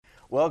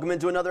Welcome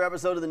into another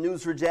episode of the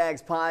News for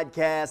Jags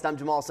podcast. I'm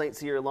Jamal Saints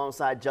here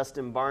alongside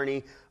Justin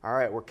Barney. All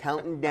right, we're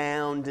counting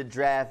down to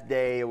draft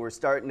day. We're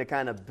starting to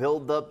kind of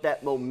build up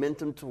that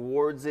momentum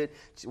towards it.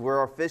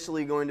 We're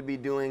officially going to be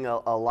doing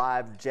a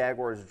live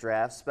Jaguars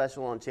draft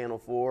special on Channel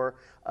 4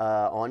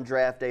 on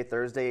draft day,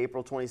 Thursday,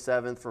 April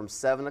 27th from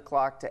 7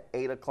 o'clock to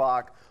 8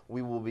 o'clock.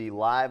 We will be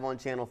live on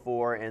Channel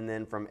 4, and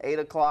then from 8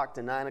 o'clock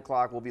to 9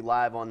 o'clock, we'll be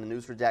live on the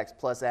News for Jags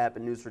Plus app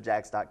and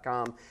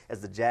newsforjags.com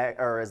as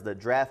the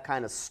draft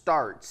kind of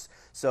starts.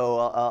 So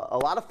a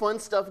lot of fun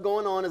stuff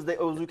going on as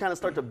we kind of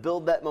start to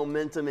build that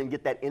momentum and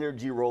get that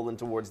energy rolling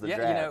towards the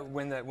draft. Yeah,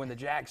 you know, when the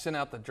Jags sent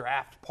out the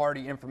draft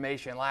party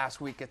information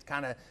last week, it's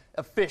kind of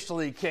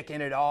officially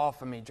kicking it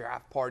off. I mean,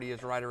 draft party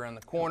is right around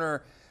the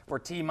corner. We're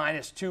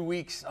T-minus 2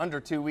 weeks, under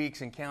 2 weeks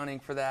and counting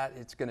for that.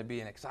 It's going to be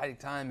an exciting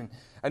time. And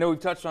I know we've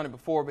touched on it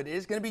before, but it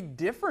is going to be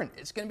different.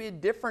 It's going to be a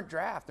different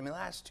draft. I mean,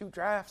 last two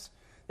drafts,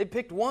 they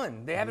picked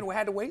one. They haven't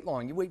had to wait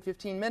long. You wait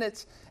 15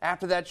 minutes.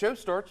 After that show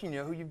starts, you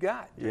know who you've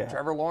got. Yeah.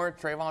 Trevor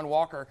Lawrence, Trayvon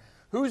Walker.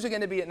 Who's it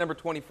going to be at number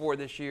 24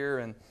 this year?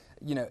 And,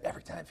 you know,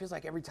 it feels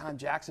like every time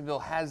Jacksonville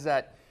has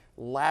that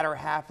latter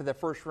half of the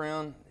first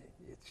round,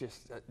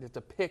 it's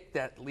a pick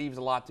that leaves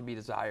a lot to be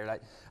desired.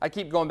 I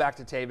keep going back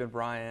to Taven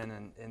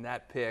Bryan and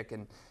that pick,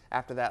 and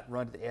after that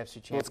run to the AFC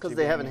Championship. Well, it's because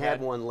they haven't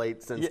had one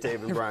late since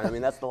Taven Bryan. I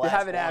mean, that's the last They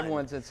haven't one. had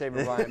one since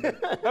Taven Bryan,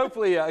 but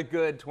hopefully a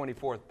good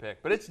 24th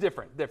pick. But it's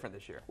different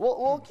this year.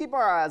 We'll keep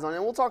our eyes on it,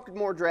 and we'll talk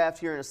more draft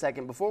here in a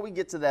second. Before we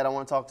get to that, I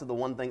want to talk to the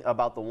one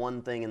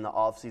thing in the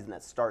offseason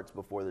that starts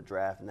before the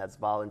draft, and that's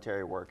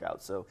voluntary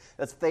workouts. So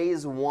that's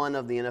phase one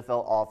of the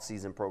NFL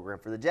offseason program.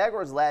 For the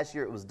Jaguars last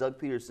year, it was Doug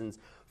Peterson's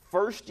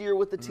first year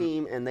with the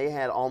team, and they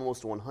had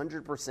almost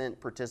 100%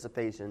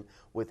 participation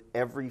with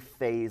every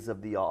phase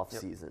of the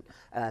offseason. Yep.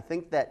 And I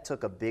think that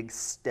took a big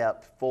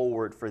step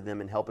forward for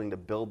them in helping to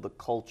build the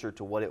culture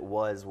to what it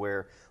was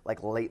where,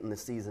 like, late in the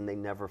season, they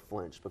never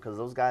flinched because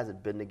those guys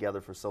had been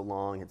together for so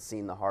long, had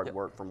seen the hard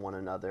work from one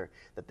another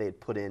that they had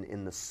put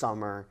in the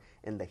summer,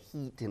 in the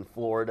heat in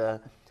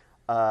Florida.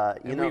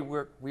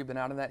 We've been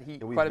out in that heat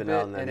quite a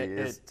bit, and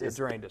it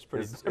drained us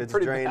pretty bad. It's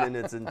draining,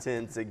 it's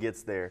intense, it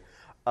gets there.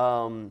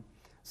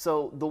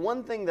 So the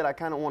one thing that I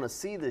kind of want to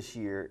see this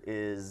year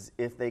is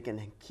if they can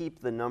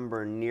keep the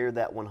number near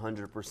that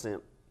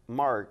 100%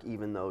 mark,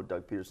 even though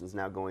Doug Peterson's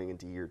now going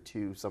into year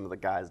two. Some of the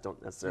guys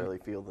don't necessarily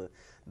feel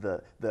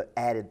the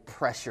added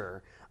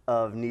pressure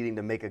of needing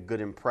to make a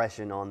good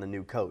impression on the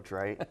new coach,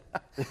 right?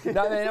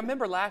 No, I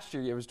remember last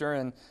year it was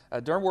during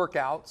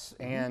workouts,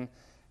 and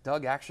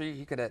Doug actually,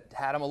 he could have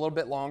had him a little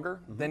bit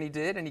longer than he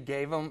did, and he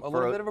gave him a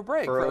little bit of a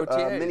break for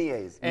OTA. Mini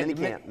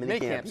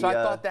camp. So I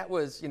thought that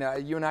was, you know,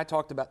 you and I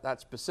talked about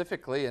that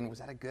specifically, and was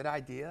that a good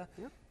idea?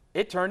 Yeah.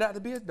 It turned out to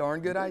be a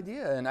darn good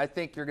idea, and I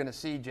think you're going to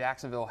see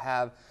Jacksonville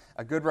have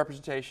a good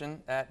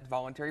representation at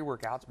voluntary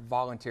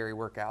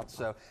workouts.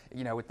 So,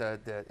 you know, with the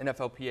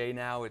NFLPA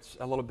now, it's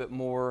a little bit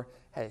more,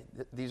 hey,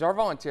 these are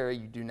voluntary.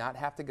 You do not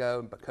have to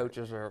go, but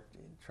coaches are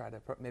try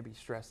to maybe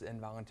stress the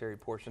involuntary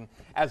portion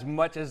as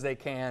much as they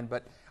can.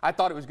 But I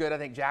thought it was good. I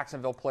think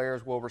Jacksonville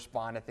players will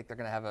respond. I think they're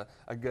going to have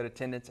a good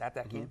attendance at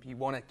that camp. You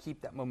want to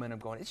keep that momentum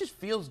going. It just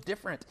feels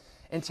different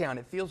in town.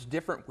 It feels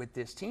different with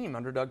this team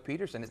under Doug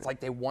Peterson. It's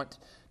like they want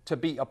to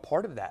be a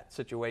part of that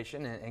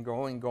situation and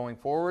going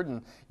forward.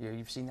 And you know,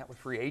 you've seen that with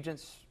free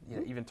agents, you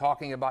know, even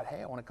talking about,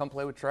 hey, I want to come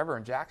play with Trevor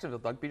in Jacksonville.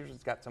 Doug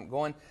Peterson's got something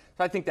going.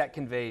 So I think that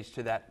conveys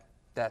to that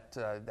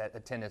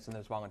attendance in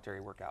those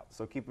voluntary workouts.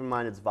 So keep in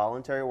mind it's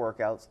voluntary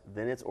workouts,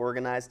 then it's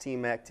organized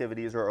team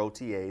activities or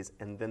OTAs,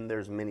 and then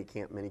there's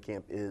minicamp.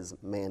 Minicamp is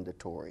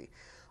mandatory.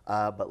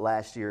 But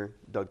last year,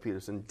 Doug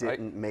Peterson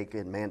didn't make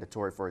it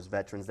mandatory for his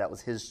veterans. That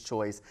was his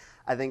choice.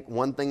 I think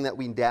one thing that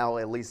we now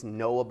at least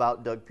know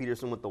about Doug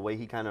Peterson with the way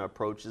he kind of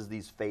approaches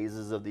these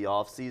phases of the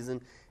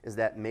offseason is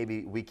that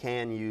maybe we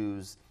can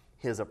use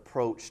his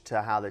approach to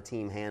how the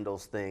team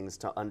handles things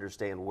to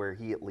understand where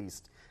he at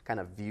least kind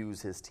of views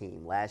his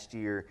team. Last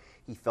year,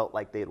 he felt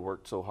like they had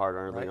worked so hard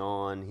early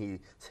on. He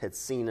had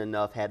seen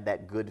enough, had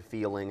that good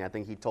feeling. I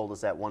think he told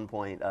us at one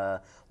point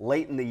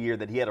late in the year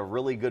that he had a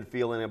really good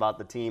feeling about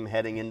the team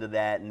heading into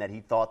that and that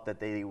he thought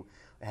that they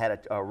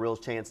had a real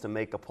chance to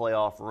make a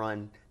playoff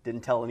run.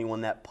 Didn't tell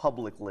anyone that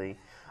publicly,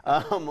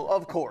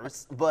 of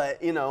course,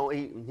 but you know,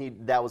 he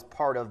that was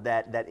part of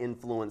that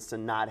influence to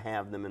not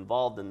have them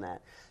involved in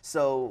that.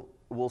 So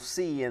we'll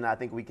see, and I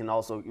think we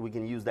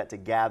can use that to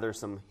gather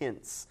some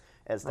hints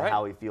as to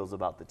how he feels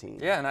about the team.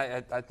 Yeah,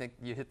 and I think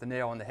you hit the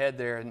nail on the head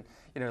there. And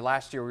you know,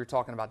 last year we were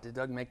talking about, did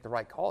Doug make the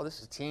right call? This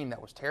is a team that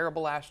was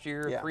terrible last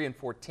year,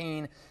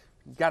 3-14.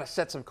 You got to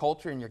set some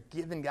culture, and you're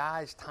giving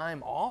guys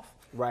time off.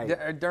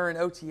 During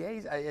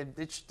OTAs, it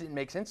just didn't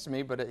make sense to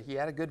me, but he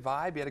had a good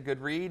vibe, he had a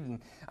good read, and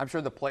I'm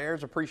sure the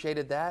players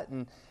appreciated that.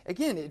 And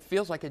again, it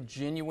feels like a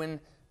genuine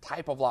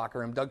type of locker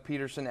room. Doug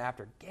Peterson,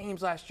 after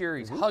games last year,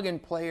 he's hugging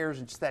players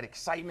and just that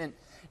excitement,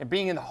 and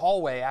being in the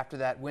hallway after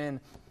that win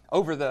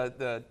over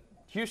the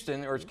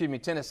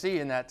Tennessee,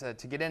 and that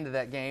to get into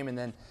that game, and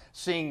then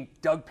seeing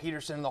Doug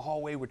Peterson in the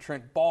hallway with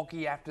Trent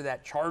Baalke after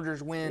that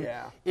Chargers win.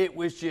 It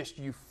was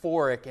just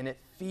euphoric, and it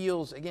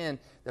feels, again,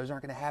 Those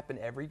aren't going to happen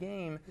every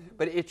game,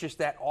 but it's just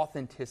that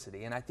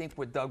authenticity. And I think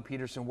with Doug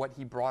Peterson, what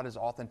he brought as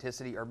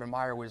authenticity, Urban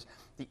Meyer was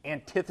the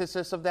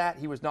antithesis of that.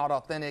 He was not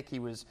authentic. He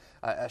was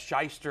a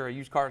shyster, a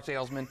used car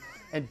salesman.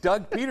 And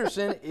Doug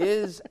Peterson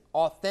is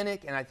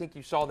authentic, and I think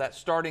you saw that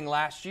starting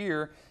last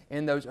year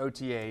in those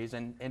OTAs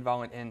and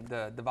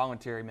the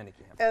voluntary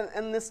minicamp.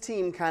 And this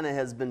team kind of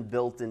has been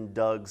built in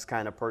Doug's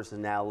kind of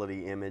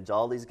personality image.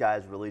 All these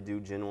guys really do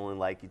genuinely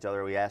like each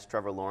other. We asked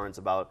Trevor Lawrence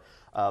about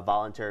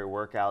voluntary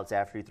workouts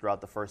after he threw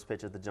out the first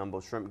pitch at the Jumbo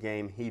Shrimp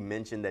game. He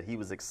mentioned that he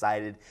was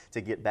excited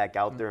to get back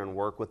out there and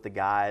work with the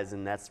guys,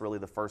 and that's really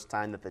the first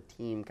time that the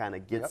team kind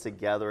of gets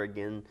together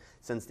again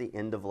since the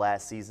end of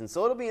last season.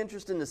 So it'll be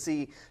interesting to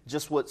see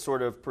just what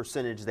sort of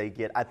percentage they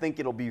get. I think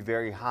it'll be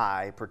very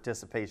high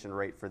participation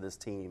rate for this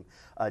team,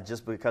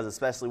 just because,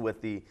 especially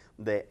with the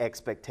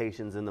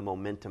expectations and the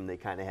momentum they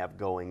kind of have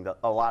going.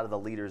 A lot of the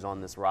leaders on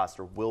this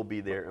roster will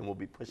be there and will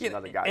be pushing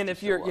other guys. And to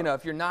if you're, show up.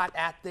 if you're not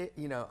at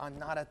I'm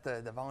not at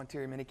the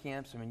voluntary mini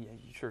camps. I mean,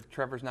 sure,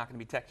 Trevor's not going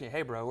to be texting you,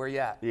 "Hey, bro, where you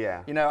at?"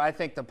 Yeah. I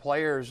think the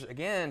players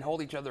again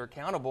hold each other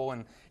accountable,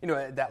 and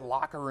that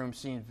locker room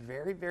seems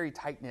very, very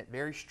tight knit,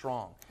 very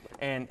strong.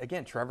 And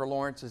again, Trevor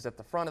Lawrence is at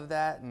the front of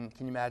that. And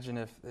can you imagine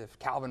if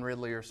Calvin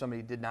Ridley or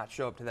somebody did not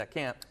show up to that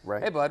camp?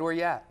 Right. Hey, bud, where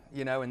you at?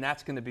 And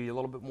that's going to be a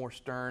little bit more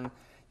stern.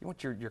 You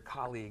want your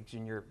colleagues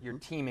and your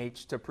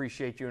teammates to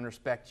appreciate you and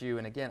respect you.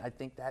 And again, I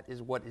think that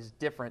is what is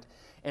different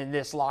in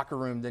this locker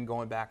room than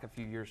going back a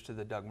few years to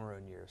the Doug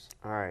Maroon years.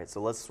 All right, so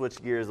let's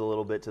switch gears a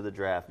little bit to the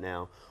draft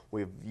now.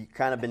 We've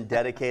kind of been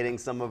dedicating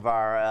some of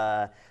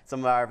our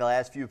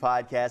last few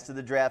podcasts to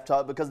the draft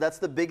talk because that's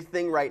the big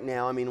thing right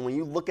now. I mean, when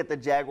you look at the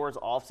Jaguars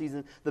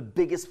offseason, the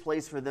biggest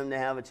place for them to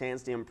have a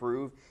chance to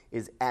improve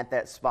is at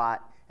that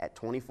spot at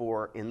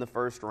 24 in the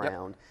first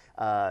round.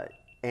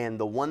 And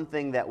the one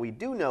thing that we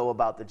do know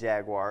about the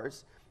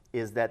Jaguars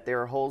is that there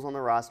are holes on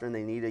the roster and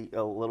they need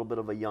a little bit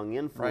of a young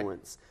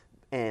influence.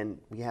 Right. And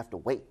we have to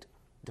wait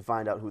to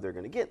find out who they're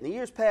going to get. In the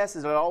years past,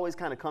 it always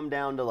kind of come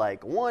down to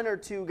like one or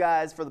two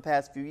guys for the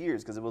past few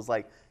years because it was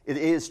like it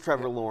is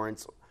Trevor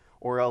Lawrence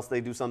or else they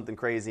do something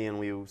crazy and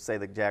we say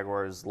the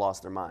Jaguars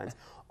lost their minds.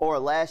 Or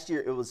last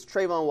year, it was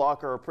Trayvon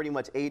Walker or pretty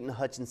much Aiden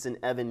Hutchinson,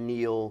 Evan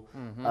Neal.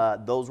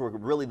 Those were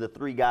really the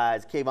three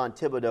guys. Kayvon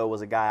Thibodeau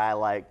was a guy I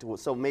liked.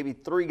 So maybe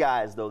three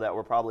guys, though, that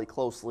were probably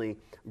closely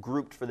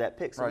grouped for that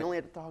pick. So we only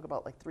had to talk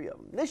about like three of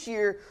them. This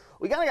year,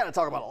 we kind of got to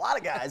talk about a lot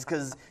of guys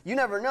because you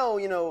never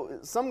know.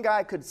 Some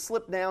guy could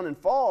slip down and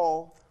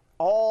fall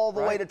all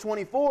the way to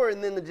 24,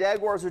 and then the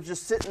Jaguars are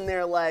just sitting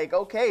there like,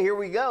 okay, here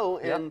we go.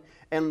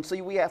 And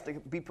so we have to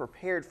be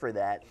prepared for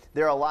that.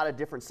 There are a lot of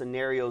different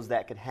scenarios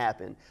that could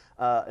happen.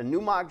 A new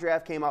mock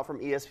draft came out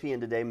from ESPN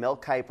today. Mel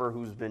Kiper,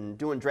 who's been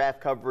doing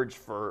draft coverage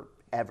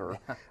forever.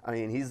 I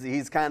mean,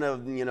 he's kind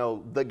of,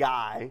 the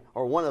guy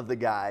or one of the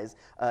guys.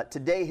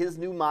 Today, his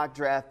new mock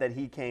draft that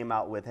he came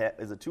out with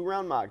is a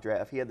 2-round mock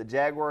draft. He had the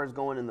Jaguars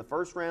going in the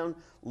first round,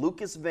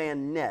 Lucas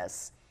Van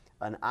Ness,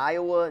 an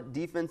Iowa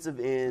defensive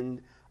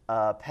end,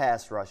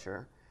 pass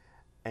rusher.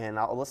 And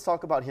let's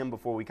talk about him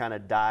before we kind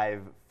of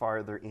dive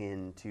farther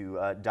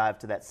dive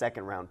to that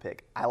second round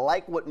pick. I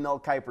like what Mel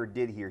Kiper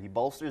did here. He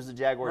bolsters the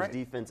Jaguars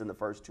defense in the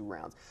first 2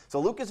 rounds. So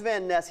Lucas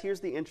Van Ness,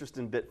 here's the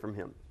interesting bit from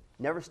him.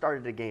 Never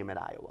started a game at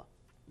Iowa.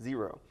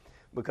 0.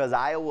 Because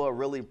Iowa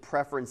really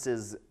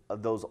preferences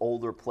those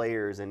older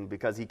players, and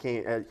because he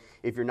can't,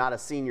 if you're not a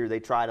senior,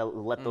 they try to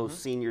let those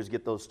seniors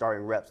get those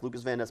starting reps.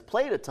 Lucas Van Ness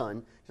played a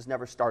ton, just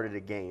never started a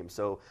game.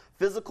 So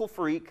physical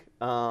freak,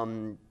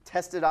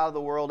 tested out of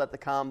the world at the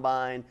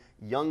combine,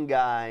 young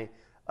guy.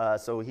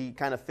 So he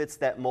kind of fits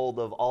that mold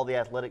of all the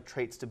athletic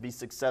traits to be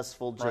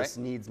successful, just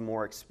needs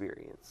more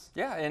experience.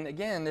 Yeah, and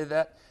again,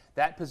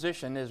 that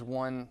position is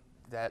one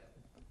that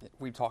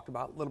we talked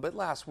about a little bit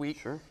last week.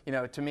 Sure.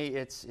 To me,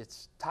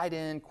 it's tight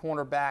end,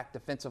 cornerback,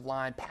 defensive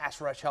line, pass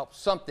rush help,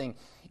 something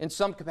in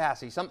some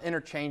capacity, some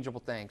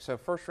interchangeable thing. So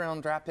first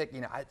round draft pick,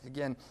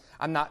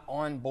 I'm not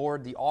on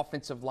board the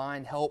offensive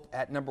line help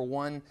at number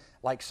 1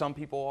 like some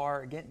people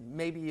are. Again,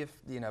 maybe if,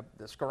 the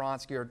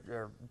Skoronski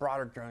or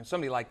Broderick Jones,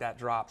 somebody like that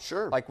drops,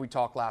 like we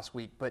talked last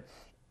week. But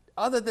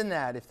other than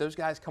that, if those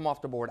guys come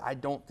off the board, I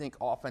don't think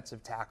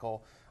offensive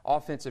tackle,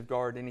 offensive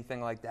guard,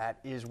 anything like that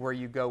is where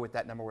you go with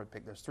that number 1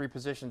 pick. There's 3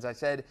 positions I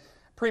said,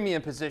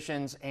 premium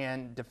positions,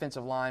 and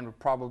defensive line would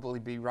probably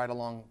be right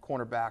along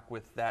cornerback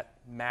with that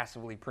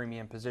massively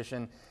premium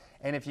position.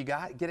 And if you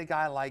get a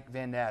guy like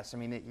Van Ness, I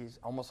mean, he's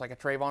almost like a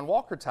Trayvon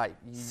Walker type.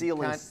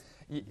 Ceiling's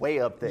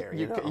way up there.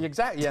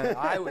 Exactly. Yeah,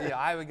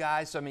 Iowa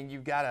guy. So I mean,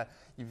 you've got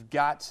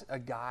a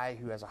guy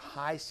who has a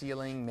high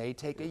ceiling, may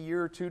take a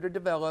year or 2 to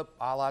develop,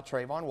 a la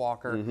Trayvon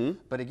Walker.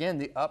 But again,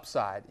 the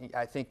upside,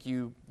 I think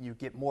you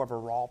get more of a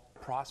raw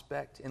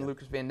prospect in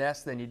Lucas Van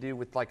Ness than you do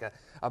with like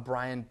a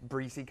Brian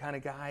Breesy kind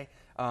of guy.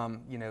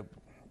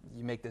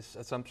 You make this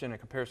assumption and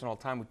comparison all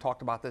the time. We've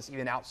talked about this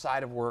even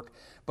outside of work.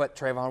 But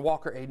Trayvon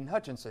Walker, Aiden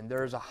Hutchinson,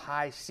 there's a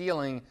high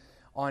ceiling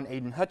on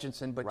Aiden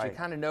Hutchinson, but you Right.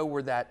 kind of know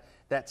where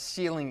that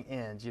ceiling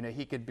ends. You know,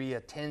 he could be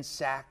a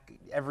 10-sack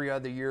every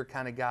other year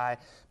kind of guy.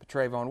 But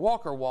Trayvon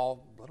Walker,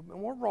 while a little bit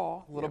more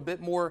raw, a little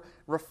bit more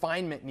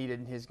refinement needed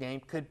in his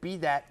game, could be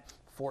that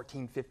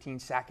 14, 15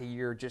 sack a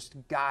year, just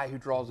guy who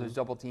draws those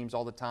double teams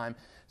all the time.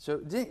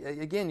 So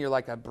again, you're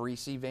like a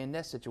Breesy Van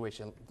Ness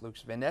situation.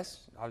 Lucas Van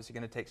Ness, obviously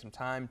going to take some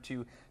time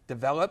to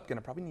develop, going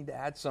to probably need to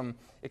add some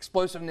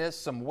explosiveness,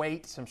 some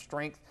weight, some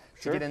strength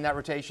to get in that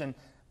rotation.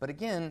 But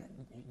again,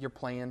 you're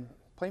playing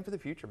for the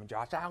future. I mean,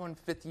 Josh Allen,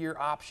 5th-year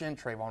option.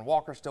 Trayvon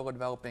Walker still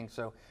developing.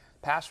 So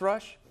pass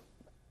rush,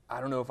 I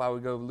don't know if I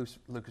would go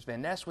Lucas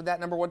Van Ness with that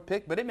number 1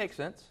 pick, but it makes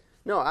sense.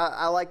 No,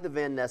 I like the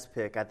Van Ness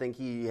pick. I think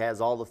he has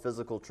all the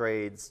physical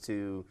trades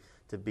to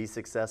be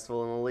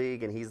successful in the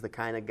league, and he's the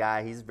kind of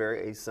guy, he's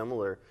very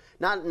similar.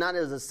 Not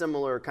as a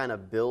similar kind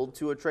of build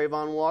to a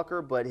Trayvon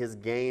Walker, but his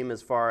game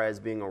as far as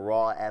being a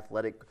raw,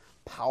 athletic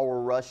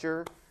power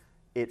rusher,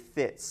 it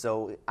fits.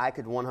 So I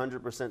could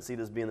 100% see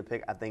this being the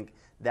pick. I think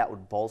that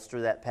would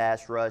bolster that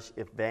pass rush.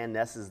 If Van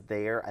Ness is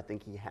there, I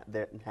think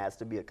there has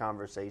to be a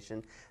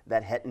conversation.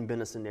 That hadn't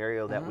been a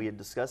scenario that we had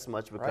discussed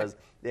much because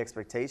the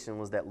expectation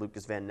was that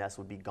Lucas Van Ness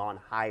would be gone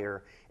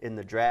higher in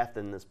the draft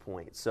than this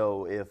point.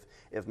 So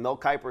if Mel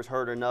Kiper's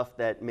heard enough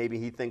that maybe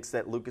he thinks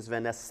that Lucas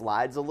Van Ness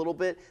slides a little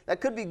bit,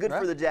 that could be good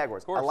for the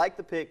Jaguars. I like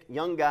the pick.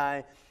 Young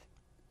guy,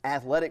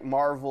 athletic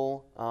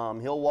marvel.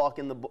 He'll walk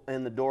in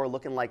the door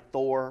looking like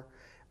Thor.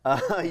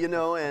 You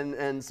know,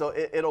 and so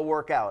it'll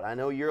work out. I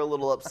know you're a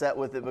little upset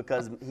with it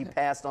because he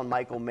passed on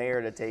Michael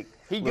Mayer to take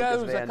He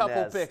Lucas goes Van a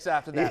couple Ness. picks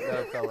after that,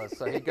 though, fellas.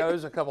 So he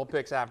goes a couple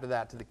picks after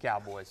that to the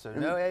Cowboys. So,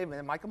 no, hey,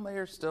 man, Michael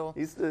Mayer's still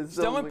in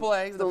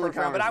play the first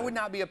round. But I would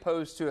not be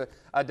opposed to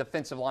a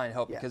defensive line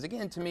help because,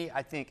 again, to me,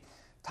 I think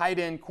tight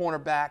end,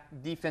 cornerback,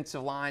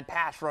 defensive line,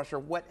 pass rusher,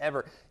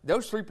 whatever.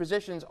 Those 3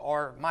 positions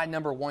are my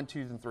number 1,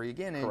 2, and 3.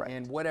 Again,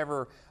 and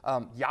whatever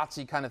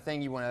Yahtzee kind of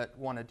thing you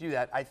want to do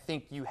that, I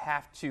think you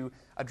have to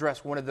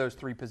address one of those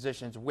 3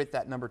 positions with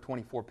that number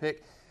 24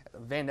 pick.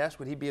 Van Ness,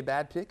 would he be a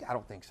bad pick? I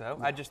don't think so.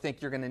 No. I just think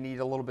you're going to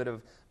need a little bit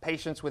of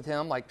patience with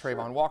him, like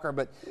Trayvon Walker.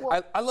 But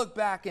I look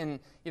back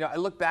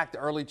to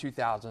early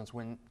 2000s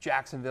when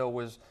Jacksonville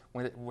was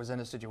in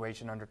a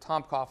situation under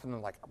Tom Coughlin. They're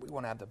like, we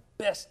want to have the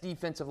best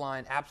defensive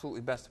line,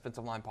 absolutely best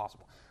defensive line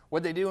possible.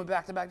 What they do in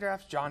back-to-back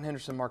drafts? John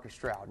Henderson, Marcus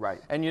Stroud.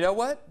 Right. And you know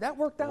what? That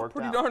worked out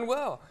pretty darn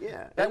well.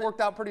 Yeah. That worked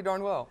out pretty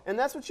darn well. And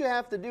that's what you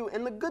have to do.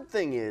 And the good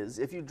thing is,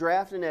 if you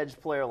draft an edge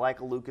player like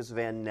a Lucas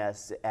Van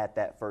Ness at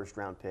that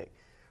first-round pick,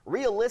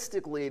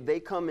 realistically, they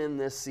come in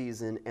this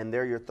season and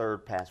they're your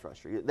 3rd pass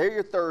rusher. They're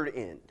your 3rd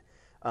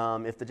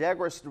end. If the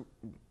Jaguars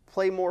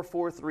play more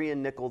 4-3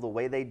 and nickel the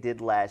way they did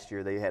last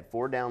year, they had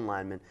 4 down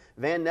linemen,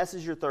 Van Ness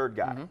is your 3rd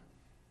guy.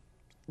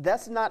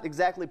 That's not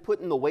exactly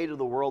putting the weight of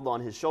the world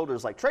on his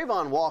shoulders. Like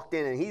Trayvon walked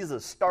in and he's a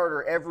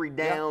starter every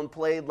down,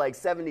 played like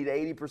 70 to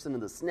 80%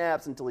 of the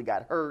snaps until he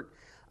got hurt.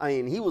 I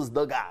mean, he was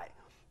the guy.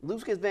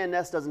 Lucas Van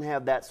Ness doesn't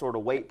have that sort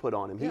of weight put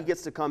on him. He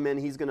gets to come in.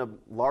 He's going to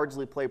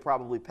largely play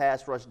probably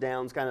pass rush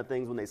downs kind of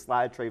things when they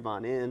slide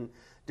Trayvon in,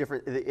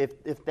 different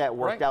if that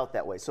worked out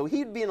that way. So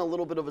he'd be in a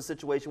little bit of a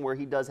situation where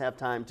he does have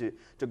time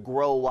to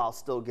grow while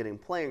still getting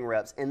playing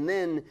reps. And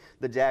then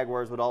the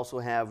Jaguars would also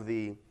have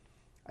the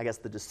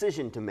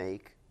decision to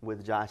make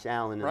with Josh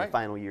Allen in the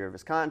final year of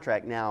his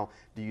contract. Now,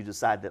 do you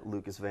decide that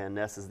Lucas Van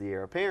Ness is the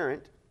heir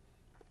apparent?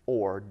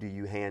 Or do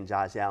you hand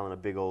Josh Allen a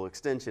big old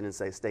extension and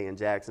say, stay in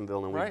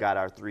Jacksonville and we've got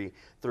our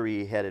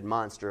three-headed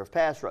monster of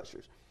pass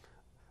rushers?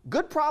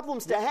 Good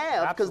problems to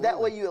have because that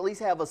way you at least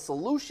have a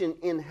solution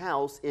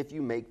in-house if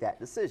you make that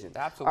decision.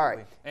 Absolutely. All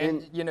right.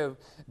 And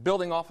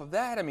building off of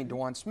that, I mean,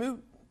 Dwan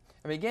Smoot,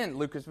 again,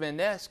 Lucas Van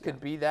Ness could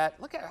be that.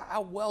 Look at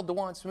how well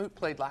Dwan Smoot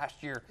played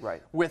last year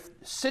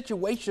with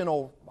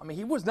situational.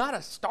 He was not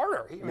a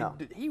starter.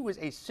 He was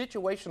a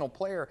situational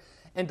player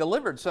and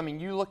delivered. So,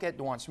 you look at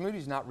Dwan Smoot,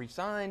 he's not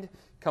re-signed,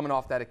 coming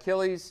off that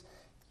Achilles.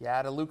 You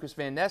add a Lucas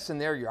Van Ness in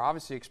there, you're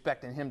obviously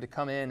expecting him to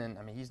come in,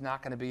 and he's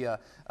not going to be a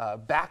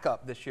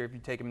backup this year if you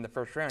take him in the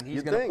first round.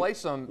 He's going to play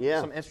some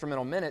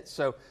instrumental minutes.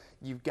 So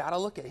you've got to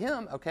look at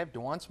him. Okay, if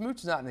Dwan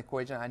Smoot's not in the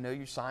equation, I know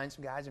you signed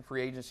some guys in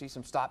free agency,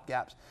 some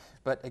stopgaps.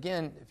 But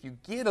again, if you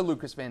get a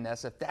Lucas Van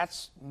Ness, if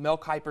that's Mel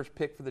Kiper's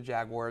pick for the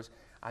Jaguars,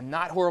 I'm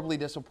not horribly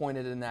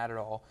disappointed in that at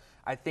all.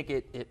 I think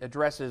it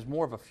addresses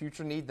more of a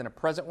future need than a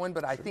present one,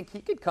 but I think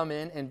he could come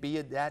in and be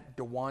that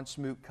Dwan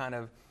Smoot kind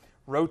of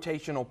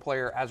rotational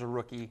player as a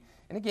rookie.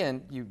 And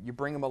again, you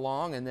bring him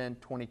along, and then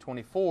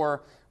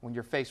 2024, when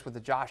you're faced with the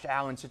Josh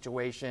Allen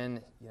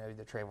situation,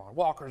 the Trayvon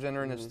Walker's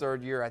entering his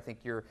 3rd year, I think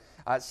you're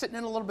sitting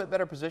in a little bit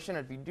better position.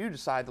 If you do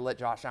decide to let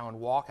Josh Allen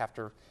walk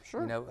after a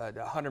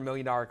 $100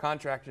 million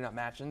contract you're not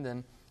matching,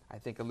 then I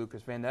think a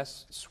Lucas Van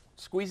Ness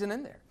squeezing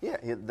in there. Yeah,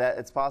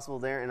 it's possible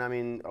there.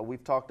 And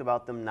we've talked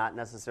about them not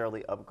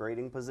necessarily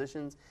upgrading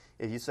positions.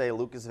 If you say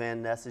Lucas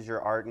Van Ness is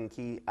your Arden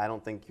Key, I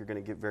don't think you're going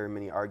to get very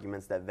many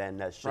arguments that Van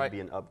Ness should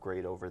be an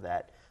upgrade over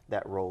that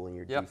role in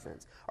your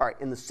defense. All right,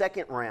 in the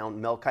 2nd round,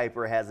 Mel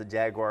Kiper has the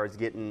Jaguars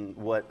getting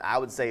what I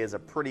would say is a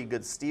pretty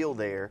good steal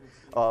there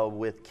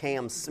with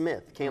Cam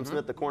Smith. Cam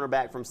Smith, the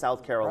cornerback from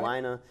South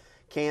Carolina.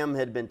 Cam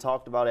had been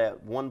talked about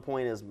at one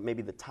point as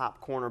maybe the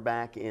top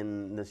cornerback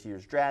in this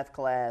year's draft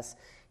class.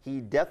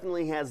 He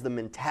definitely has the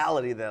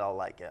mentality that I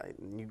like.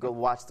 You go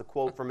watch the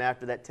quote from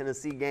after that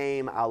Tennessee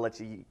game. I'll let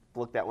you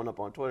look that one up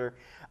on Twitter.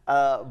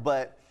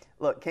 But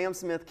look, Cam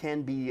Smith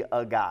can be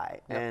a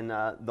guy. Yep. And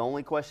the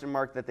only question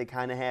mark that they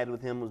kind of had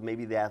with him was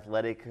maybe the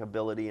athletic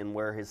ability and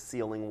where his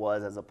ceiling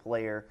was as a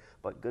player.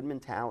 But good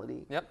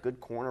mentality,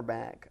 good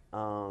cornerback.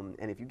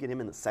 And if you get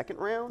him in the second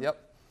round.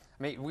 Yep.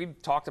 I mean,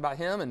 we've talked about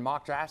him, and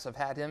mock drafts have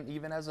had him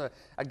even as a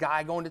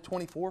guy going to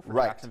 24 for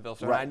Jacksonville.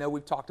 So I know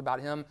we've talked about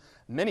him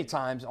many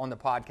times on the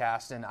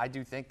podcast, and I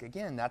do think,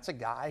 again, that's a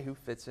guy who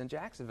fits in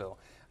Jacksonville.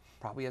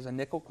 Probably as a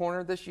nickel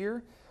corner this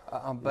year.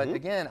 But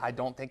again, I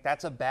don't think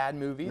that's a bad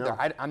move either.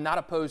 No. I'm not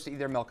opposed to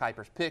either Mel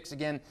Kiper's picks.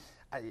 Again,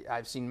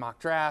 I've seen mock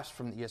drafts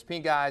from the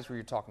ESPN guys where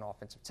you're talking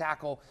offensive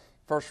tackle.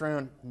 First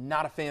round,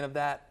 not a fan of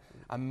that.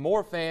 I'm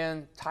more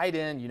fan, tight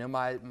end, you know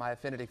my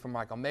affinity for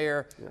Michael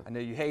Mayer. Yeah. I know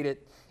you hate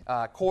it.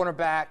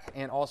 Cornerback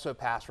and also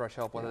pass rush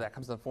help, whether that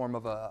comes in the form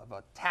of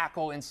a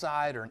tackle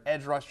inside or an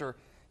edge rusher.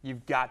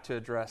 You've got to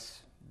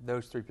address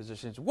those three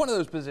positions. One of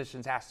those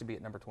positions has to be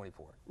at number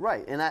 24.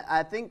 Right, and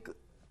I think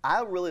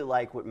I really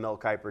like what Mel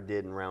Kiper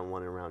did in round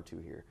 1 and round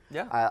 2 here.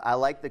 Yeah. I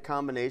like the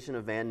combination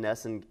of Van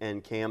Ness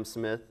and Cam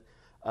Smith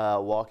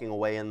walking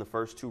away in the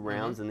first 2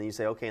 rounds, and then you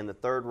say, okay, in the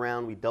third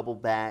round we double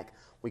back.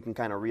 We can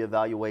kind of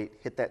reevaluate,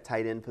 hit that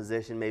tight end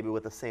position, maybe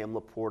with a Sam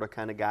Laporta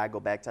kind of guy,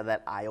 go back to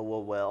that Iowa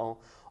well,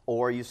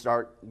 or you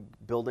start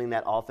building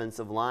that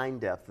offensive line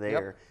depth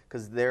there.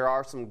 Because there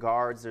are some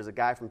guards. There's a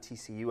guy from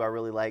TCU I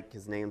really like.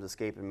 His name's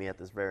escaping me at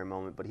this very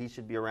moment, but he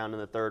should be around in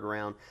the third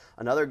round.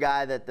 Another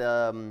guy that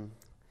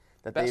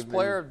best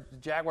player of the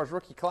Jaguars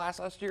rookie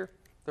class last year,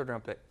 third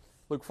round pick,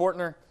 Luke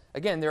Fortner.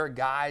 Again, there are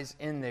guys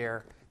in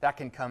there that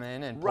can come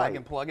in and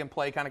plug and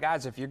play kind of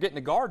guys. If you're getting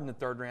a guard in the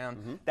third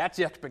round, that's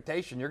the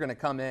expectation. You're going to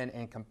come in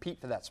and compete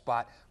for that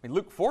spot. I mean,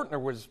 Luke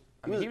Fortner was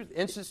he was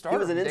instant starter.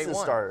 He was an instant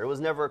starter. It was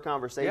never a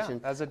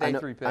conversation. Yeah, as a day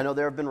 3 pick. I know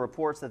there have been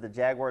reports that the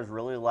Jaguars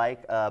really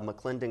like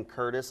McClendon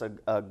Curtis,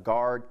 a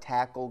guard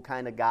tackle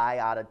kind of guy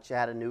out of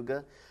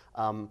Chattanooga.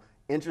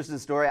 Interesting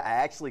story. I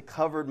actually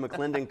covered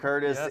McClendon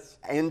Curtis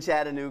in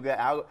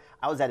Chattanooga.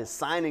 I was at his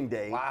signing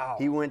day. Wow.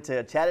 He went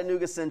to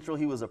Chattanooga Central.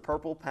 He was a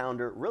Purple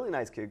Pounder. Really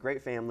nice kid,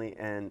 great family.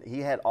 And he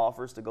had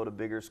offers to go to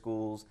bigger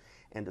schools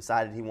and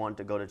decided he wanted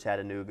to go to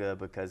Chattanooga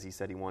because he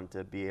said he wanted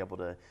to be able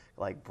to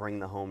bring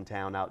the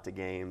hometown out to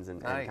games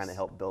and kind of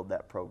help build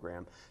that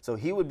program. So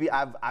he would be.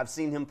 I've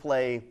seen him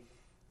play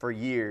for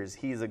years.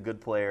 He's a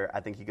good player. I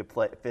think he could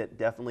fit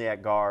definitely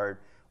at guard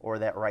or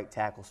that right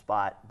tackle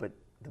spot. But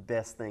the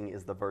best thing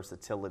is the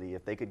versatility.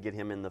 If they could get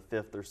him in the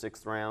 5th or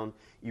 6th round,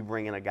 you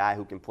bring in a guy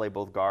who can play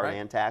both guard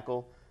and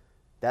tackle.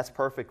 That's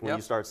perfect when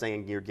you start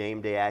saying your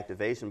game day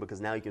activation, because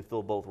now he can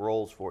fill both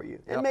roles for you.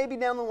 And maybe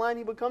down the line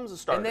he becomes a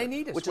starter. And they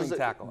need a swing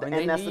tackle.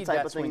 And that's the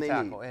type of thing they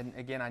need. And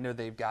again, I know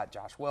they've got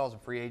Josh Wells in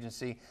free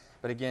agency,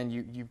 but again,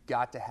 you've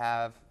got to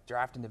have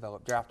draft and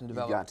develop. You've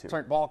got to.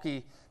 Trent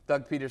Baalke,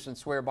 Doug Peterson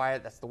swear by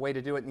it. That's the way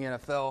to do it in the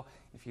NFL.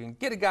 If you can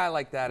get a guy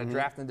like that, a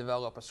draft and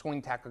develop, a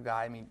swing tackle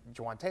guy. I mean,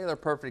 Juwan Taylor,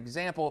 perfect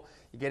example.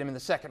 You get him in the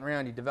second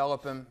round, you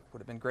develop him. Would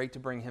have been great to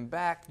bring him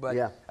back.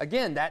 But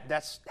again,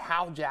 that's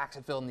how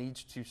Jacksonville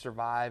needs to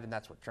survive, and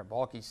that's what Trent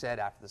Baalke said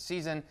after the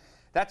season.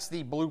 That's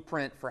the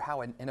blueprint for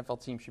how an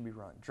NFL team should be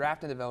run.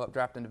 Draft and develop,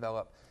 draft and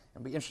develop.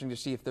 It'll be interesting to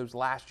see if those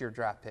last year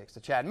draft picks, the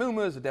Chad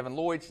Mumas, the Devin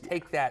Lloyds,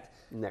 take that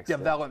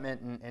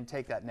development and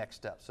take that next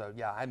step. So,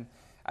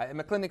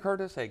 McClendon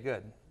Curtis, hey,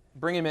 good.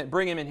 Bring him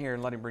in here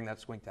and let him bring that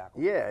swing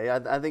tackle. Yeah,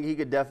 I think he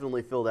could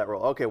definitely fill that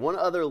role. Okay, one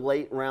other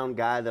late round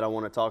guy that I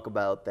want to talk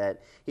about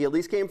that he at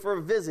least came for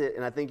a visit,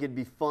 and I think it'd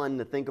be fun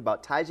to think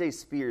about. Tyjae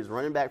Spears,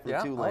 running back from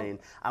Tulane.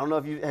 I don't know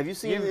if have you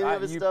seen any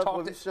of his stuff?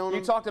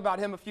 You talked about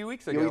him a few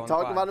weeks ago. We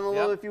talked about him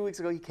a few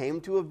weeks ago. He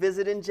came to a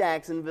visit in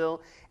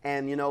Jacksonville,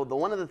 and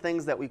one of the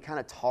things that we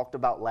kind of talked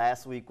about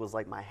last week was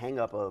like my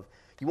hang-up of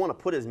you want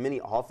to put as many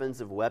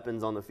offensive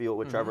weapons on the field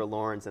with Trevor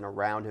Lawrence and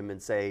around him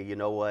and say, you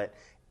know what,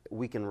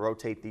 we can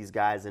rotate these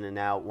guys in and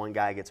out. One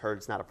guy gets hurt,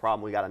 it's not a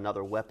problem. We got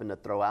another weapon to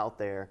throw out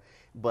there.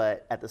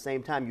 But at the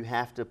same time, you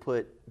have to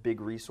put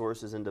big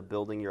resources into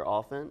building your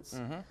offense.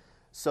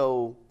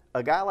 So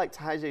a guy like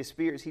Tyjae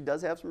Spears, he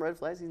does have some red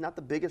flags. He's not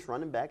the biggest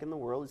running back in the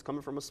world. He's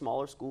coming from a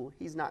smaller school.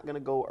 He's not going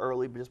to go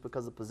early just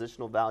because of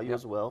positional value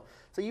as well.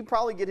 So you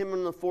probably get him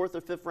in the 4th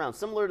or 5th round,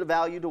 similar to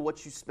value to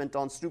what you spent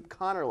on Stoop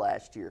Connor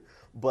last year.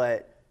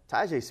 But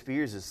Tyjae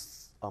Spears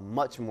is a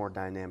much more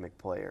dynamic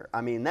player.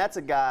 I mean, that's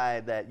a guy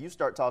that you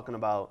start talking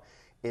about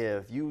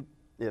if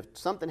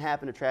something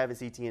happened to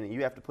Travis Etienne and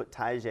you have to put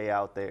Tyjae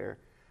out there,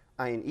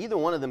 I mean, either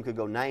one of them could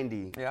go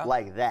 90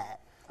 like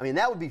that. I mean,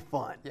 that would be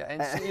fun. Yeah,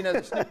 and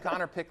the Snoop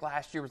Connor pick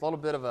last year was a little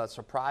bit of a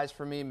surprise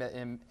for me.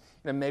 And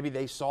maybe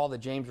they saw the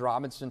James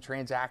Robinson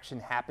transaction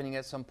happening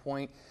at some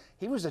point.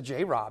 He was a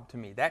J-Rob to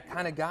me, that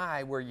kind of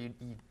guy where you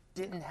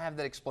didn't have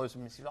that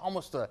explosiveness. He was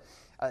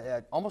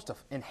almost a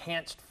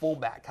enhanced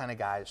fullback kind of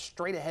guy,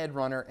 straight ahead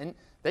runner, and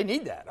they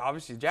need that.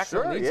 Obviously,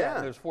 Jacksonville needs that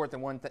in those 4th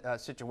and 1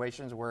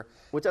 situations where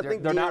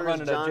they're not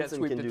running a jet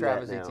sweep to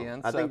Travis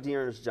Etienne. I think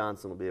Dearness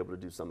Johnson will be able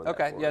to do some of that.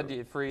 Okay,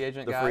 the free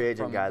agent guy. The free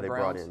agent guy they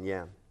Browns. brought in,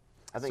 yeah.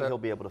 I think he'll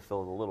be able to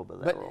fill a little bit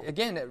of that role. But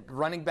again,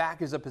 running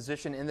back is a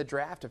position in the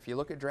draft. If you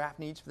look at draft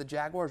needs for the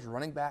Jaguars,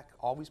 running back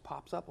always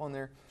pops up on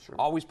there. Sure.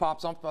 Always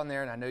pops up on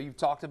there. And I know you've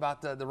talked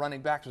about the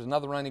running backs. There's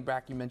another running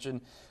back you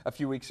mentioned a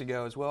few weeks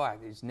ago as well.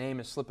 His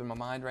name is slipping my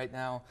mind right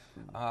now.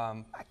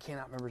 I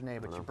cannot remember his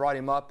name, but you brought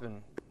him up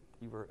and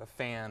you were a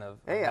fan of.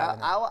 Hey,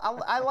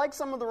 I like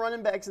some of the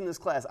running backs in this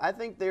class. I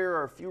think there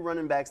are a few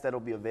running backs that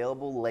will be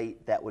available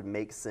late that would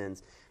make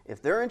sense. If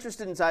they're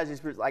interested in Tyjae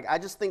Spears, like I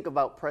just think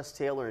about Press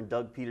Taylor and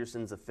Doug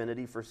Peterson's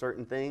affinity for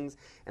certain things,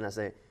 and I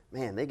say,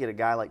 man, they get a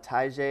guy like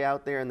Tyjae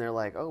out there, and they're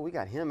like, oh, we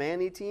got him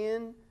and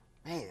Etienne?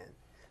 Man,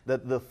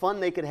 the fun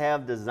they could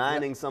have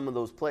designing some of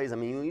those plays. I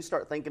mean, when you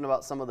start thinking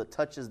about some of the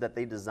touches that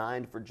they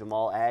designed for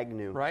Jamal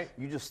Agnew,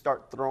 you just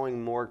start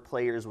throwing more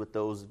players with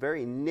those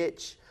very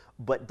niche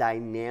but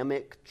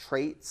dynamic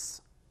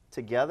traits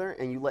together,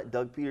 and you let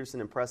Doug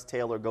Peterson and Press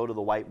Taylor go to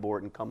the whiteboard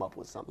and come up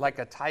with something. Like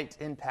a tight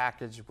end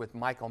package with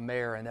Michael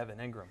Mayer and Evan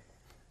Ingram.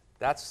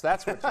 That's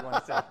what you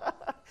want to say.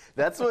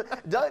 That's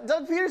what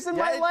Doug Peterson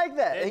might like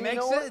that. It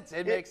makes sense.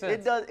 It makes sense.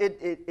 It does.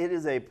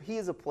 He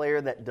is a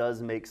player that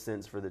does make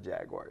sense for the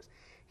Jaguars.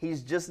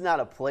 He's just not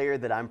a player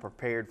that I'm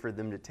prepared for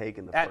them to take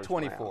in the first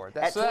 24. round.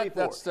 At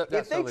 24.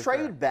 If they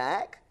trade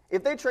back.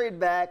 If they trade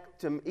back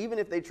to, even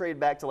if they trade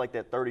back to like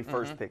that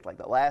 31st pick, like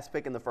the last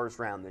pick in the first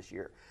round this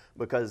year,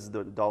 because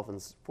the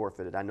Dolphins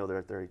forfeited. I know there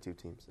are 32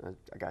 teams.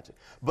 I got you.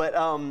 But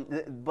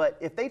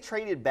if they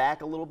traded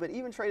back a little bit,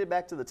 even traded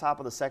back to the top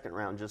of the second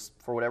round, just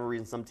for whatever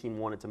reason, some team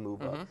wanted to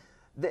move up.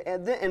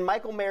 And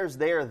Michael Mayer's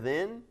there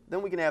then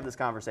we can have this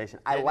conversation.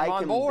 I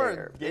like him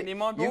there. Getting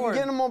him on board. You can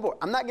get him on board.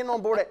 I'm not getting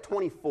on board at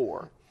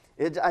 24.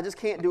 I just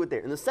can't do it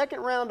there. In the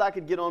second round, I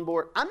could get on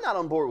board. I'm not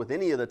on board with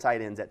any of the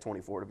tight ends at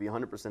 24, to be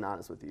 100%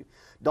 honest with you.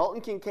 Dalton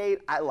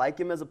Kincaid, I like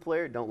him as a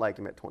player. Don't like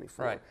him at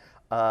 24. Right.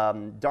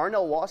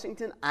 Darnell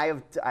Washington,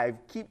 I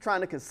keep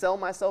trying to sell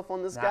myself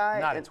on this guy.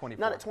 Not at 24.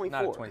 Not at 24.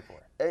 Not at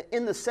 24.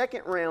 In the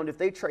second round, if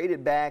they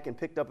traded back and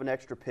picked up an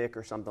extra pick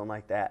or something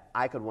like that,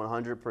 I could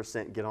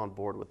 100% get on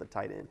board with the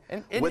tight end.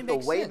 And with the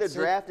way the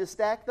draft is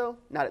stacked, though,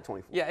 not at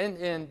 24. Yeah,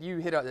 and you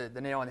hit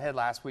the nail on the head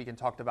last week and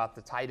talked about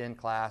the tight end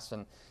class,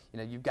 and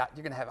you're going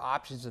to have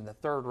options in the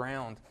third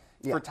round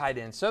for tight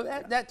ends. So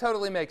that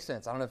totally makes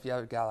sense. I don't know if you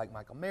have a guy like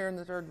Michael Mayer in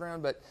the third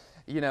round, but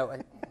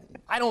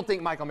I don't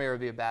think Michael Mayer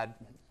would be a bad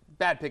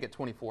pick at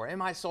 24.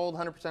 Am I sold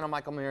 100% on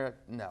Michael Mayer?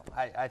 No.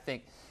 I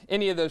think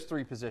any of those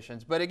three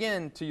positions. But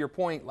again, to your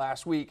point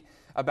last week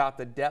about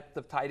the depth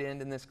of tight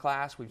end in this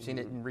class, we've seen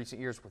it in recent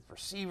years with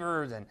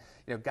receivers and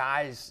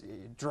guys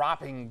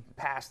dropping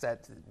past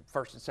that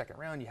first and second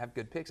round. You have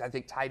good picks. I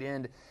think tight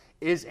end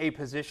is a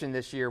position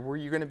this year where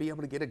you're going to be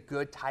able to get a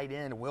good tight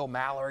end, Will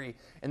Mallory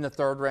in the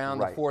third round,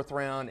 the fourth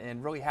round,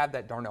 and really have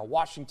that Darnell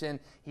Washington.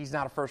 He's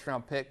not a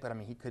first-round pick, but,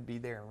 he could be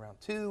there in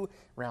round 2,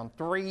 round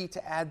 3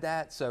 to add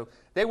that. So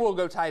they will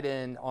go tight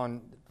end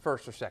on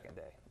first or second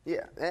day.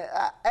 Yeah,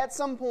 at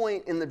some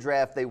point in the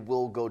draft, they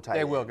will go tight end.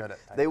 They will go tight end.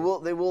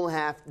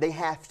 They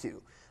have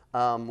to.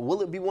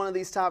 Will it be one of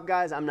these top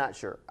guys? I'm not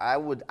sure.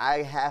 I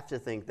have to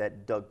think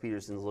that Doug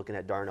Peterson's looking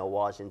at Darnell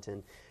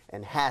Washington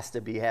and has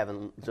to be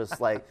having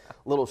just like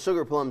little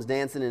sugar plums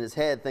dancing in his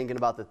head thinking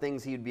about the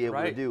things he'd be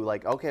able to do.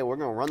 Like, okay, we're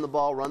going to run the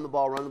ball,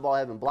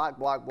 having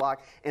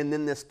block. And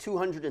then this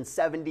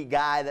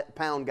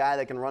 270-pound guy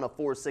that can run a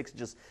 4.6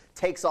 just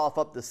takes off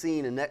up the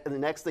scene. And the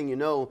next thing you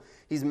know,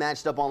 he's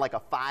matched up on like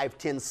a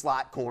 5'10"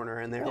 slot corner.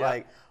 And they're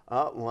like,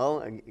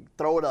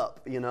 throw it up,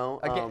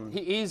 Again,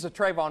 he's a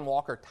Trayvon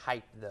Walker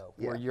type, though,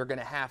 where you're going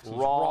to have to. He's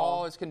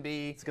raw as can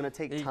be. It's going to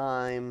take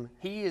time.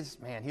 He is,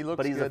 man, he looks good,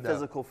 but he's a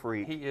physical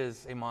freak. He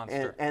is a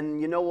monster.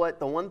 And you know what?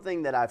 The one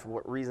thing that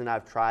reason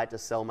I've tried to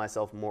sell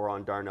myself more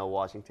on Darnell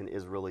Washington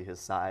is really his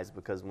size,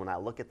 because when I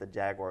look at the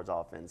Jaguars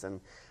offense,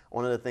 and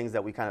one of the things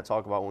that we kind of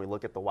talk about when we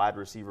look at the wide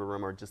receiver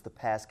room or just the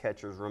pass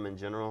catchers room in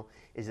general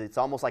is it's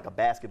almost like a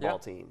basketball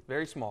team.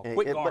 Very small,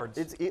 quick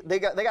guards. They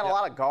got a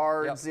lot of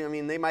guards.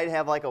 Yep. They might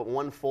have like a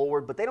one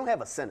forward, but they don't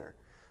have a center.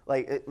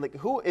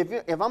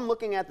 If I'm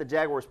looking at the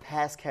Jaguars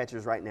pass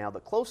catchers right now, the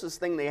closest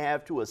thing they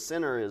have to a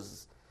center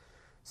is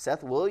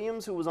Seth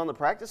Williams, who was on the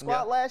practice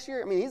squad last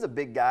year. He's a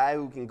big guy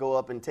who can go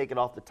up and take it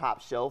off the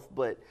top shelf,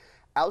 but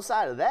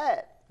outside of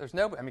that, there's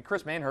no.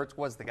 Chris Manhertz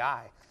was the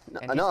guy.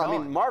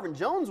 Marvin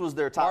Jones was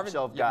their top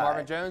shelf guy.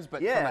 Marvin Jones,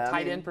 but from a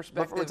tight end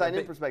perspective,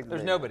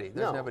 there's nobody.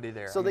 There's nobody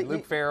there. So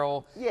Luke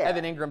Farrell,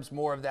 Evan Ingram's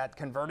more of that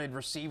converted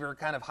receiver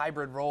kind of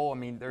hybrid role.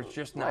 There's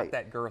just not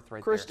that girth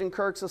right Christian there.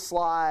 Kirk's a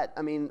slot.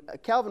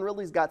 Calvin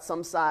Ridley's got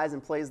some size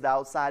and plays the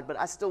outside, but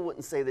I still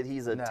wouldn't say that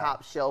he's a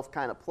top shelf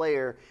kind of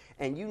player.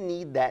 And you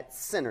need that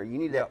center. You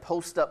need that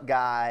post up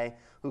guy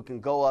who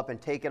can go up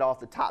and take it off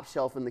the top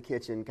shelf in the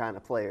kitchen kind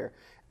of player.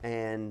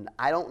 And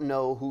I don't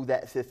know who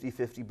that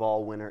 50-50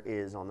 ball winner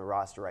is on the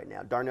roster right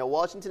now. Darnell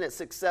Washington at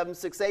 6'7",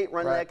 6'8",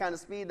 running that kind of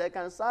speed, that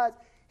kind of size.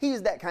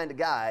 He's that kind of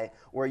guy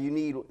where you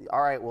need,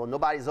 all right, well,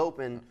 nobody's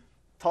open,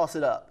 toss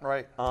it up.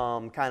 Right.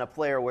 Kind of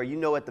player where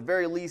at the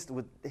very least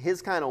with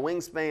his kind of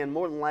wingspan,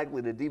 more than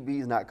likely the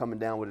DB's not coming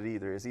down with it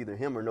either. It's either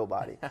him or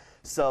nobody.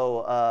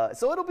 So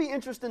it'll be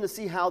interesting to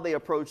see how they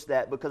approach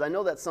that, because I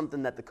know that's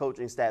something that the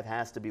coaching staff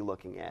has to be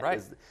looking at.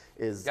 Right.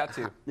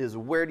 Is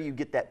where do you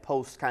get that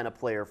post kind of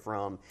player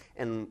from,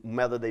 and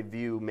whether they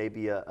view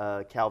maybe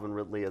a Calvin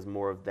Ridley as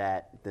more of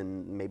that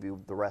than maybe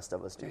the rest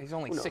of us do. He's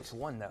only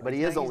 6'1", though. But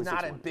he's only 6'1".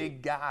 He's not a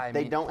big guy.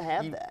 They don't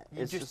have that.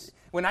 It's just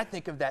when I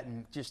think of that,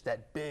 just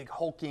that big,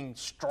 hulking,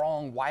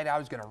 strong wideout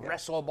who's going to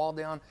wrestle a ball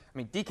down. I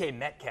mean, DK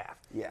Metcalf,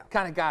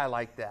 kind of guy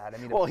like that. I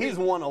mean, he's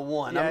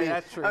 101. Yeah,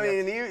 that's true.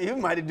 I mean, you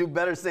might do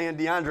better saying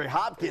DeAndre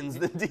Hopkins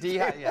than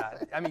DK. Yeah,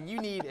 I mean, you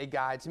need a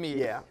guy. To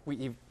me,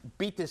 you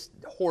beat this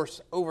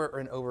horse over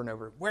and over and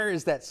over. Where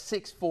is that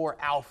 6'4"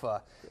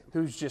 alpha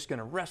who's just going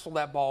to wrestle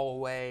that ball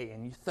away,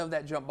 and you throw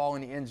that jump ball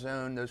in the end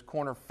zone, those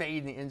corner fade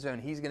in the end zone,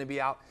 he's going to be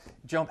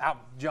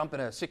jumping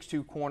a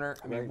 6'2" corner.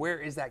 I mean, where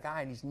is that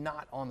guy? And he's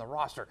not on the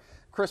roster.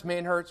 Chris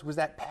Manhurts was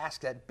that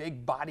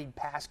big-bodied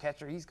pass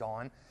catcher. He's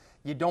gone.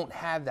 You don't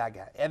have that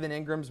guy. Evan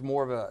Ingram's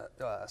more of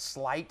a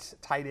slight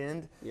tight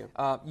end.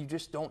 Yeah. You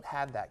just don't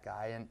have that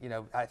guy. And,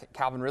 I think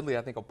Calvin Ridley,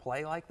 will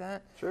play like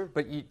that. Sure.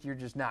 But you're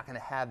just not going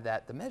to have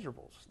the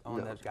measurables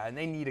on those guys. And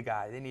they need a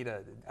guy. They need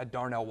a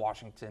Darnell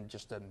Washington,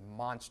 just a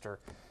monster.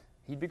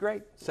 He'd be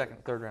great,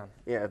 second, third round.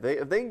 Yeah,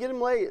 if they can get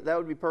him late, that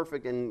would be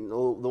perfect. And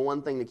the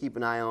one thing to keep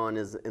an eye on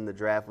is in the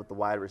draft with the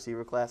wide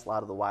receiver class, a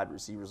lot of the wide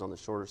receivers on the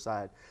shorter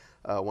side.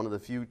 One of the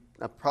few,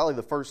 probably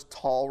the first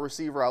tall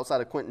receiver outside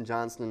of Quentin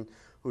Johnston,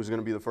 who's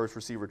going to be the first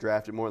receiver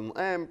drafted,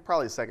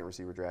 probably the second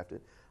receiver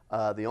drafted.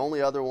 The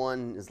only other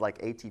one is like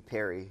A.T.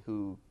 Perry,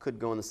 who could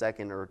go in the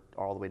second or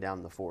all the way down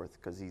in the fourth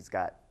because he's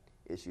got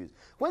issues.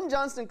 Quentin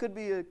Johnston could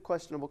be a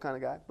questionable kind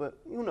of guy, but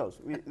who knows?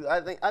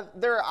 I think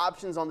there are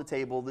options on the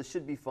table. This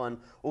should be fun.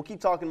 We'll keep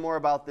talking more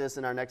about this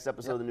in our next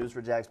episode of the News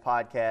for Jags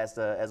podcast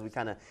as we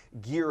kind of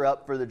gear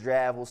up for the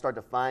draft. We'll start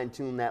to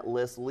fine-tune that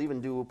list. We'll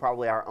even do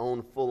probably our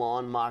own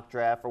full-on mock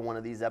draft for one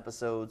of these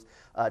episodes,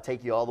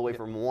 take you all the way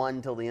from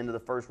 1 till the end of the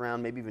first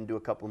round, maybe even do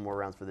a couple more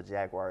rounds for the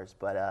Jaguars.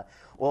 But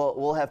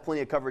we'll have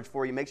plenty of coverage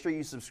for you. Make sure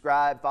you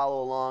subscribe,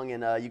 follow along,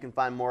 and you can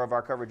find more of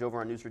our coverage over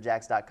on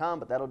newsforjags.com.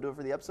 But that'll do it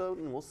for the episode,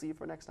 and we'll see you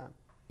for next time.